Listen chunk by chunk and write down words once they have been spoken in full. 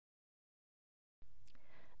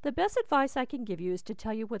The best advice I can give you is to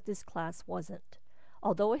tell you what this class wasn't.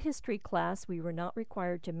 Although a history class, we were not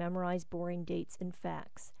required to memorize boring dates and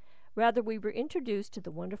facts. Rather, we were introduced to the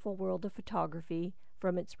wonderful world of photography,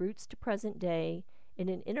 from its roots to present day, in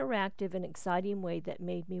an interactive and exciting way that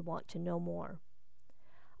made me want to know more.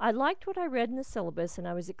 I liked what I read in the syllabus and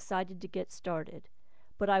I was excited to get started,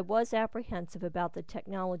 but I was apprehensive about the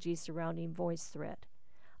technology surrounding VoiceThread.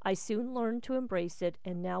 I soon learned to embrace it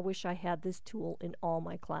and now wish I had this tool in all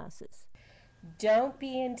my classes. Don't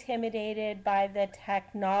be intimidated by the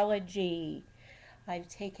technology. I've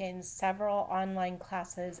taken several online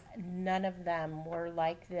classes. None of them were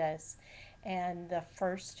like this. And the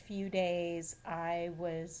first few days, I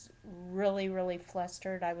was really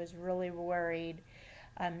flustered. I was really worried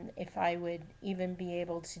if I would even be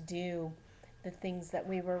able to do the things that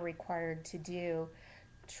we were required to do.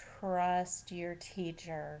 Trust your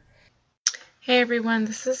teacher. Hey everyone,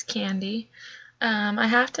 this is Candy. I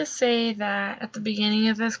have to say that at the beginning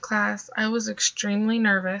of this class, I was extremely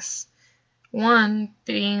nervous. One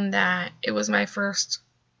being that it was my first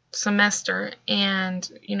semester and,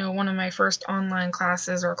 one of my first online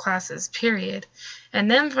classes or classes, period.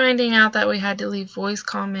 And then finding out that we had to leave voice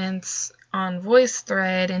comments on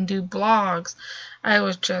VoiceThread and do blogs, I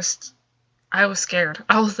was scared.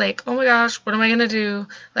 I was like, oh my gosh, what am I going to do?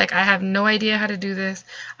 Like, I have no idea how to do this.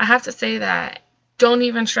 I have to say that don't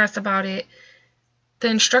even stress about it. The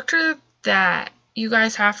instructor that you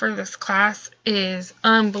guys have for this class is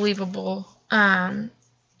unbelievable.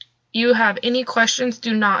 You have any questions,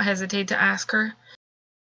 do not hesitate to ask her.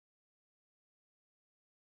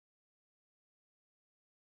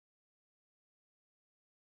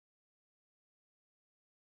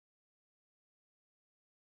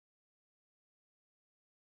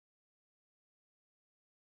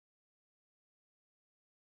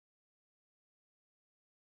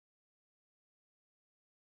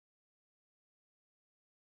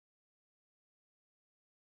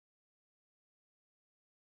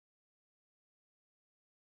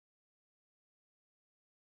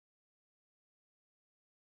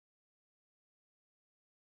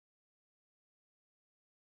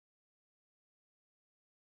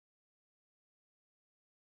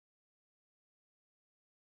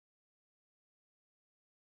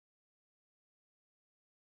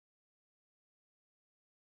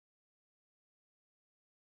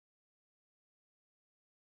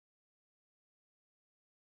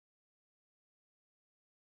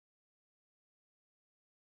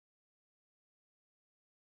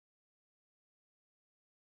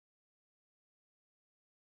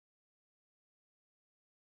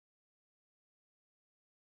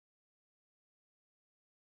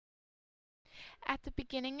 At the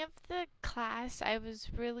beginning of the class, I was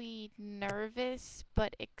really nervous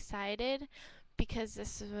but excited because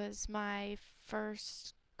this was my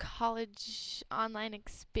first college online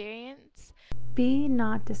experience. Be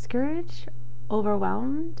not discouraged,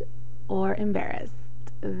 overwhelmed, or embarrassed.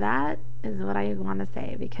 That is what I want to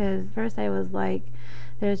say, because first I was like,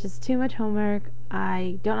 there's just too much homework.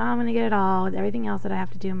 I don't know how I'm going to get it all with everything else that I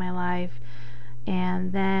have to do in my life.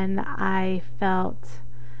 And then I felt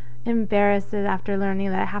embarrassed after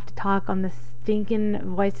learning that I have to talk on this stinking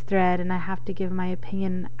VoiceThread and I have to give my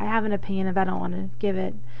opinion. I have an opinion. If I don't want to give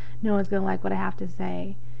it, no one's going to like what I have to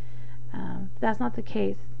say. That's not the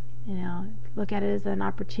case. Look at it as an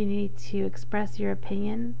opportunity to express your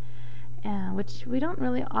opinion, which we don't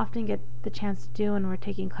really often get the chance to do when we're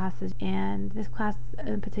taking classes. And this class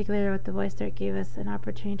in particular with the VoiceThread gave us an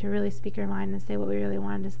opportunity to really speak our mind and say what we really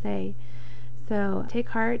wanted to say. So take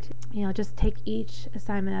heart, just take each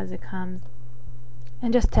assignment as it comes.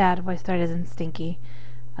 And just to add, VoiceThread isn't stinky.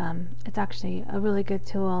 It's actually a really good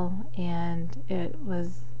tool, and it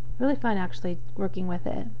was really fun actually working with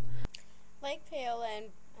it. Like Paola and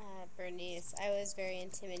Bernice, I was very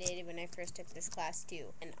intimidated when I first took this class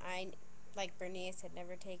too. And I, like Bernice, had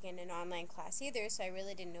never taken an online class either, so I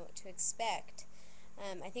really didn't know what to expect.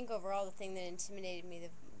 I think overall the thing that intimidated me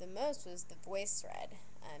the most was the VoiceThread.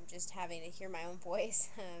 Just having to hear my own voice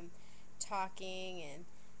talking, and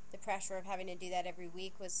the pressure of having to do that every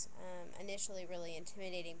week was initially really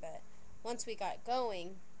intimidating, but once we got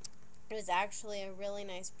going, it was actually a really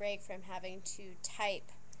nice break from having to type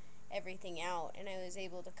everything out, and I was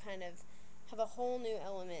able to kind of have a whole new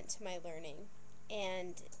element to my learning,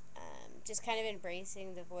 and just kind of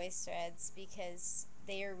embracing the VoiceThreads because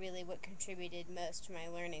they are really what contributed most to my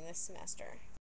learning this semester.